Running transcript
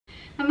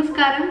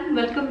നമസ്കാരം,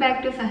 welcome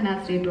back to Sahana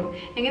street tour.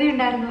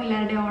 എങ്ങനെയുണ്ടായിരുന്നു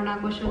എല്ലാവരുടെയും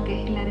ഓണാഘോഷമൊക്കെ?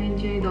 എല്ലാവരും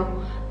എൻജോയ് ചെയ്തോ?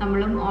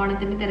 നമ്മളും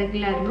ഓണത്തിൻ്റെ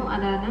തിരക്കിലായിരുന്നു,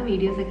 അതാണ്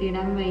വീഡിയോസൊക്കെ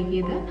ഇടാൻ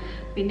വൈകിയത്.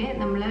 പിന്നെ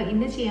നമ്മൾ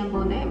ഇന്ന് ചെയ്യാൻ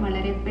പോകുന്നത്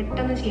വളരെ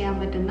പെട്ടെന്ന് ചെയ്യാൻ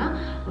പറ്റുന്ന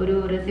ഒരു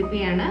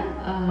റെസിപ്പിയാണ്.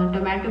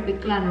 ടൊമാറ്റോ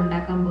പിക്കിളാണ്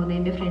ഉണ്ടാക്കാൻ പോകുന്നത്.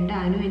 എൻ്റെ ഫ്രണ്ട്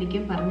അനു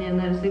എനിക്ക് പറഞ്ഞു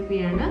തന്ന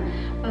റെസിപ്പിയാണ്.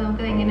 അപ്പോൾ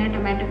നമുക്ക് എങ്ങനെയാണ്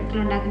ടൊമാറ്റോ പിക്കിൾ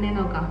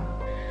ഉണ്ടാക്കുന്നതെന്ന് നോക്കാം.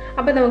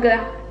 അപ്പോൾ നമുക്ക്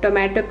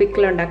ടൊമാറ്റോ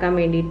പിക്കിൾ ഉണ്ടാക്കാൻ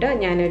വേണ്ടിയിട്ട്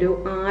ഞാനൊരു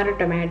 6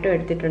 ടൊമാറ്റോ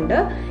എടുത്തിട്ടുണ്ട്.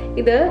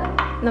 ഇത്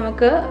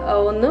നമുക്ക്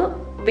ഒന്ന്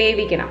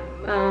വേവിക്കണം.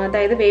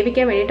 അതായത്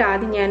വേവിക്കാൻ വേണ്ടിയിട്ട്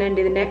ആദ്യം ഞാൻ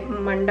ഇതിൻ്റെ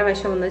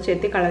മണ്ടവശം ഒന്ന്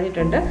ചെത്തി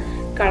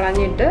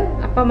കളഞ്ഞിട്ട്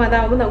അപ്പം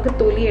അതാവുമ്പോൾ നമുക്ക്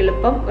തൊലി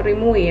എളുപ്പം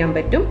റിമൂവ് ചെയ്യാൻ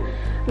പറ്റും.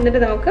 എന്നിട്ട്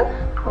നമുക്ക്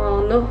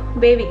ഒന്ന്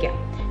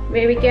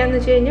വേവിക്കാന്ന്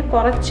വെച്ച് കഴിഞ്ഞാൽ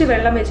കുറച്ച്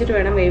വെള്ളം വെച്ചിട്ട്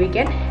വേണം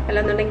വേവിക്കാൻ.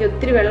 അല്ലെന്നുണ്ടെങ്കിൽ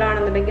ഒത്തിരി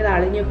വെള്ളമാണെന്നുണ്ടെങ്കിൽ അത്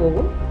അളിഞ്ഞു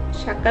പോകും.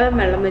 ശകലം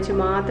വെള്ളം വെച്ച്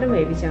മാത്രം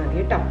വേവിച്ചാൽ മതി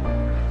കേട്ടോ.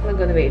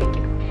 നമുക്കൊന്ന്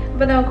വേവിക്കാം.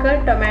 അപ്പോൾ നമുക്ക്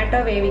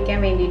ടൊമാറ്റോ വേവിക്കാൻ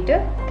വേണ്ടിയിട്ട്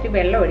ഇത്തിരി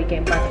വെള്ളം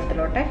ഒഴിക്കാം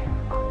പാത്രത്തിലോട്ടെ.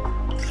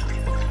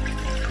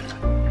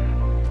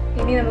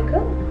 ഇനി നമുക്ക്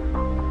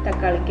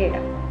തക്കാളിക്ക്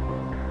ഇടാം.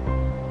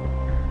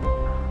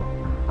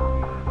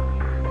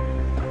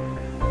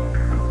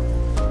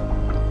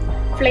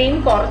 ഫ്ലെയിം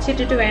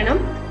കുറച്ചിട്ടിട്ട് വേണം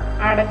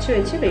അടച്ചു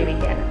വെച്ച്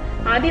വേവിക്കാൻ.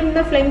 ആദ്യം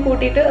ഒന്ന് ഫ്ലെയിം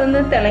കൂട്ടിയിട്ട് ഒന്ന്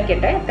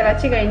തിളയ്ക്കട്ടെ.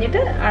 തിളച്ച്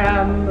കഴിഞ്ഞിട്ട്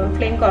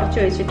ഫ്ലെയിം കുറച്ച്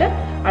വെച്ചിട്ട്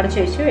അടച്ചു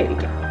വെച്ച്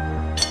വേവിക്കാം.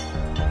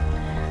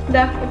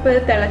 ഇതാ ഇപ്പോൾ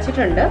ഇത്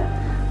തിളച്ചിട്ടുണ്ട്.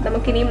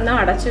 നമുക്കിനിയും ഒന്ന്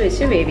അടച്ചു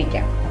വെച്ച്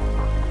വേവിക്കാം.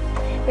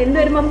 വെന്ത്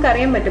വരുമ്പോൾ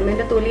നമുക്കറിയാൻ പറ്റും,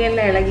 ഇതിൻ്റെ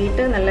തൊലിയെല്ലാം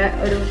ഇളകിയിട്ട് നല്ല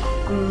ഒരു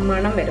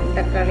മണം വരും,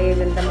 തക്കാളി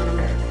ഇതിൻ്റെ മണം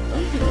വരും.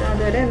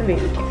 അതുവരെ ഒന്ന്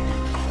വേവിക്കാം.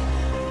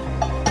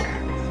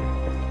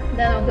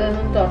 ഇതാ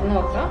നമുക്കൊന്ന് തുറന്ന്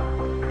നോക്കാം.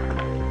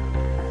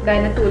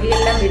 അതിൻ്റെ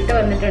തൊലിയെല്ലാം വിട്ട്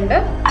വന്നിട്ടുണ്ട്.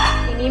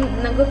 ഇനിയും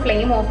നമുക്ക്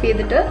ഫ്ലെയിം ഓഫ്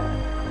ചെയ്തിട്ട്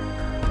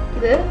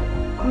ഇത്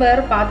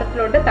വേറെ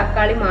പാത്രത്തിലോട്ട്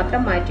തക്കാളി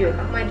മാത്രം മാറ്റി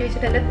വെക്കാം. മാറ്റി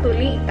വെച്ചിട്ട് അതിൻ്റെ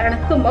തൊലി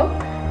തണുക്കുമ്പം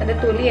അതിൻ്റെ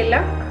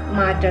തൊലിയെല്ലാം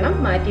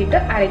മാറ്റിയിട്ട്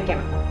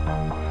അരയ്ക്കണം.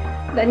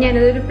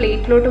 ഞാനിതൊരു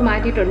പ്ലേറ്റിലോട്ട്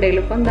മാറ്റിയിട്ടുണ്ട്.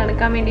 എളുപ്പം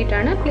തണുക്കാൻ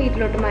വേണ്ടിയിട്ടാണ്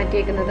പ്ലേറ്റിലോട്ട്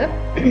മാറ്റിയേക്കുന്നത്.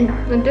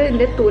 എന്നിട്ട്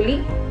ഇതിൻ്റെ തൊലി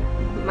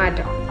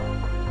മാറ്റാം.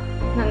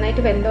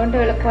 നന്നായിട്ട് വെന്തോണ്ട്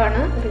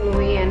എളുപ്പമാണ്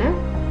റിമൂവ് ചെയ്യാൻ.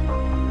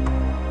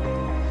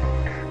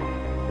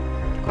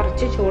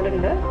 കുറച്ച്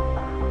ചൂടുണ്ട്.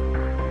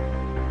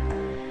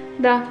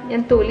 ഇതാ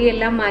ഞാൻ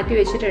തൊലിയെല്ലാം മാറ്റി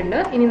വെച്ചിട്ടുണ്ട്.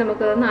 ഇനി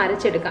നമുക്കതൊന്ന്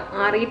അരച്ചെടുക്കാം.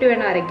 ആറിയിട്ട്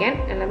വേണം അരയ്ക്കാൻ,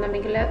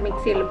 അല്ലെന്നുണ്ടെങ്കിൽ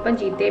മിക്സി എളുപ്പം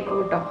ചീത്തയായി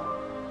പോകും കേട്ടോ.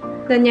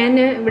 ഇതാ ഞാൻ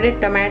ഇവിടെ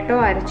ടൊമാറ്റോ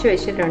അരച്ച്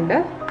വെച്ചിട്ടുണ്ട്.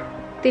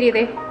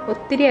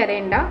 ഒത്തിരി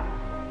അരയണ്ട.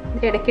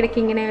 ഇടയ്ക്കിടയ്ക്ക്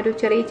ഇങ്ങനെ ഒരു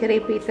ചെറിയ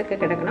പീസൊക്കെ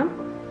കിടക്കണം.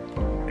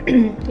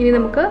 ഇനി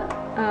നമുക്ക്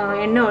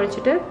എണ്ണ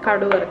ഒഴിച്ചിട്ട്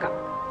കടുക് വറുക്കാം.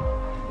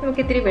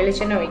 നമുക്ക് ഇത്തിരി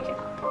വെളിച്ചെണ്ണ ഒഴിക്കാം.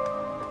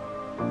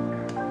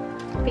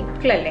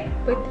 പിക്കിളല്ലേ,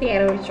 അപ്പോൾ ഇത്തിരി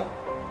ഏറെ ഒഴിച്ചോ.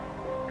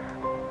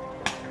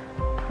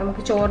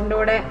 നമുക്ക് ചോറിൻ്റെ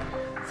കൂടെ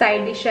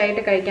സൈഡ്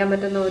ഡിഷായിട്ട് കഴിക്കാൻ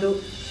പറ്റുന്ന ഒരു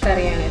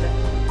കറിയാണിത്.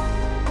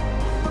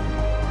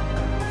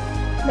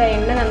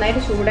 എണ്ണ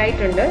നന്നായിട്ട്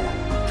ചൂടായിട്ടുണ്ട്.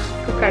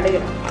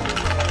 കടുകിടാം.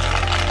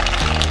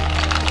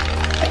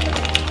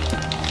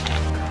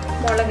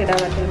 മുളകിടാൻ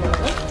പറ്റുന്ന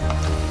മുളക്,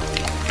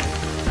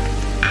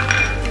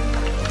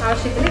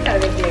 ആവശ്യത്തിന്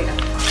കറിവേപ്പില ഇടാം.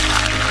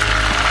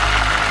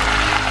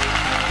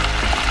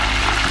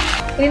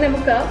 ഇനി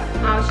നമുക്ക്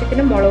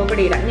ആവശ്യത്തിന് മുളക്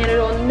പൊടി ഇടാം.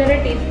 ഞാനൊരു 1.5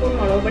 ടീസ്പൂൺ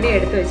മുളക് പൊടി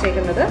എടുത്ത്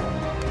വെച്ചേക്കുന്നത്.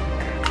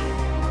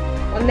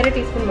 1.5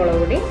 ടീസ്പൂൺ മുളക്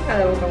പൊടി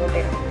അത് നമുക്ക് അങ്ങോട്ട്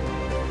ഇടാം.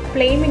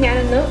 ഫ്ലെയിം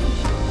ഞാനൊന്ന്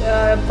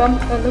ഇപ്പം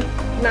ഒന്ന്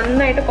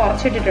നന്നായിട്ട്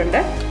കുറച്ചിട്ടിട്ടുണ്ട്.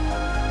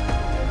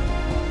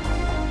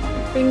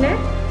 പിന്നെ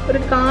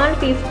ഒരു 1/4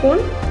 ടീസ്പൂൺ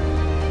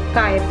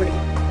കായപ്പൊടി,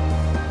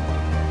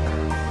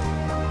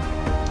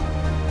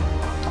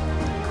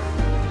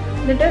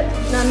 എന്നിട്ട്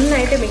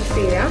നന്നായിട്ട് മിക്സ്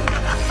ചെയ്യാം.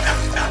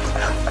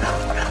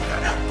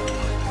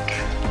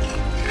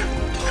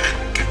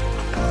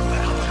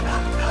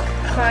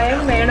 കായം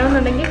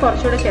വേണമെന്നുണ്ടെങ്കിൽ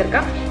കുറച്ചുകൂടെ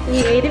ചേർക്കാം. ഈ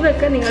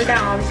എരിവൊക്കെ നിങ്ങളുടെ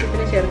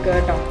ആവശ്യത്തിന് ചേർക്കുക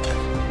കേട്ടോ.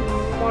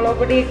 മുളക്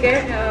പൊടിയൊക്കെ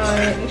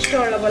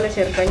ഇഷ്ടമുള്ള പോലെ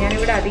ചേർക്കുക.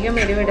 ഞാനിവിടെ അധികം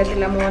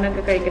എരിവിടത്തില്ല,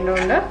 മോനൊക്കെ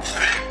കഴിക്കുന്നതുകൊണ്ട്.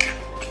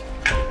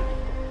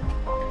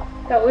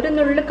 ഒരു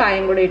നുള്ളു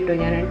കായം കൂടെ ഇട്ടു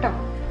ഞാൻ കേട്ടോ.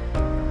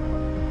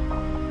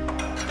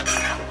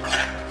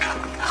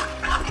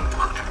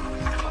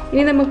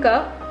 ഇനി നമുക്ക്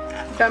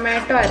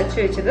ടൊമാറ്റോ അരച്ചു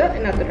വെച്ചത്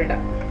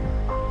ഇതിനകത്തോട്ടിടാം.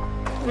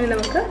 ഇനി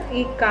നമുക്ക്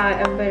ഈ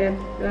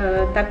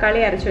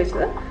തക്കാളി അരച്ചു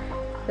വെച്ചത്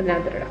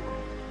ഇതിനകത്തോട്ടിടാം.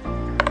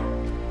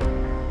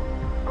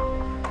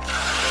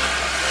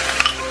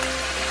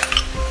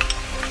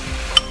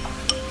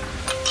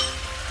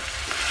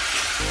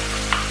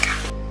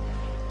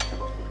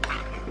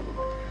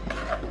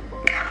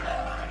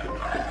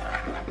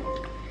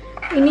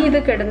 ഇനി ഇത്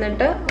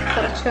കിടന്നിട്ട്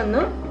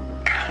കുറച്ചൊന്ന്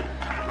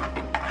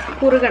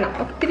കുറുകണം.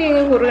 ഒത്തിരി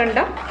അങ്ങ് കുറുകണ്ട.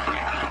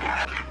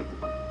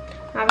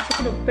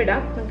 ആവശ്യത്തിന്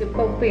ഉപ്പിടാം.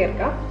 നമുക്കിപ്പോൾ ഉപ്പ്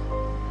ചേർക്കാം.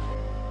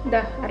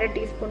 ഇതാ 1/2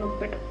 ടീസ്പൂൺ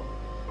ഉപ്പിടും.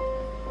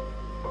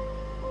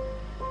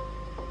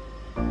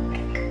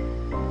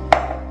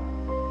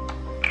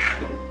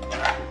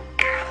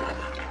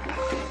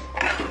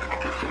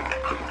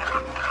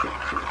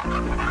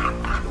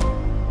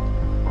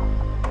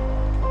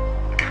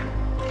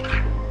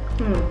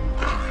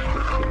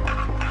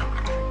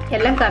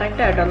 എല്ലാം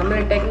കറക്റ്റാ കേട്ടോ. നമ്മൾ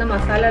ഇട്ടേക്കുന്ന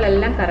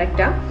മസാലകളെല്ലാം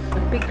കറക്റ്റാ.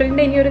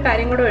 പിക്കിളിൻ്റെ ഇനി ഒരു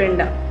കാര്യം കൂടെ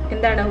വേണ്ട.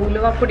 എന്താണ്,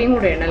 ഉലുവപ്പൊടിയും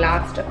കൂടെ ഇടണം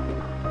ലാസ്റ്റ്.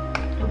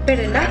 ഇപ്പം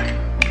ഇടണ്ട,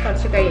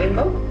 കുറച്ച്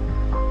കഴിയുമ്പം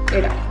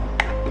ഇടാം.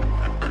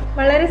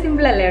 വളരെ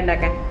സിമ്പിൾ അല്ലേ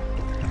ഉണ്ടാക്കാൻ.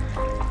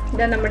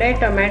 ഇതാ നമ്മുടെ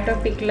ടൊമാറ്റോ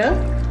പിക്കിള്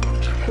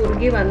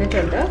കുറുകി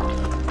വന്നിട്ടുണ്ട്.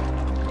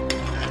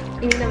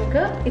 ഇനി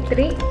നമുക്ക്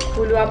ഇത്തിരി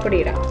ഉലുവാപ്പൊടി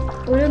ഇടാം.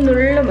 ഒരു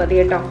നുള്ളു മതി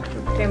കേട്ടോ,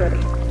 ഇത്രയും മതി.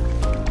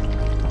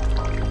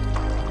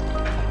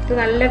 ഇത്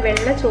നല്ല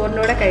വെള്ള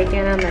ചോറിനൂടെ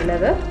കഴിക്കാനാണ്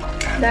നല്ലത്.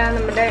 ഇതാ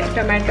നമ്മുടെ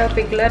ടൊമാറ്റോ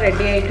പിക്കിള്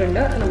റെഡി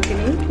ആയിട്ടുണ്ട്.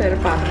 നമുക്കിനി ഒരു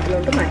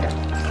പാത്രത്തിലോട്ട് മാറ്റാം.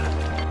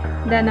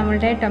 ഇതാ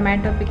നമ്മളുടെ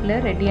ടൊമാറ്റോ പിക്കിള്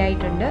റെഡി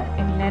ആയിട്ടുണ്ട്.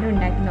 എല്ലാവരും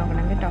ഉണ്ടാക്കി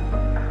നോക്കണം കേട്ടോ.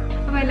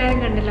 അപ്പോൾ എല്ലാവരും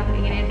കണ്ടല്ലോ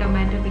ഇങ്ങനെ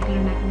ടൊമാറ്റോ പിക്കിൾ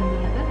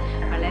ഉണ്ടാക്കുന്നുള്ളത്.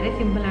 വളരെ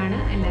സിമ്പിളാണ്.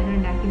 എല്ലാവരും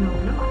ഉണ്ടാക്കി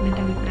നോക്കണം.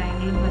 എന്നിട്ട്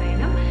അഭിപ്രായങ്ങളും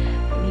പറയണം.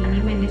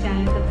 ഇനിയും എൻ്റെ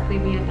ചാനൽ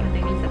സബ്സ്ക്രൈബ്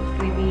ചെയ്യാത്തുണ്ടെങ്കിൽ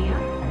സബ്സ്ക്രൈബ് ചെയ്യുക.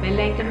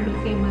 ബെല്ലൈക്കൺ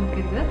പ്രസ് ചെയ്യാൻ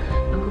മറക്കരുത്.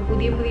 നമുക്ക്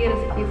പുതിയ പുതിയ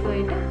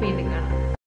റെസിപ്പീസുമായിട്ട് വീണ്ടും കാണാം.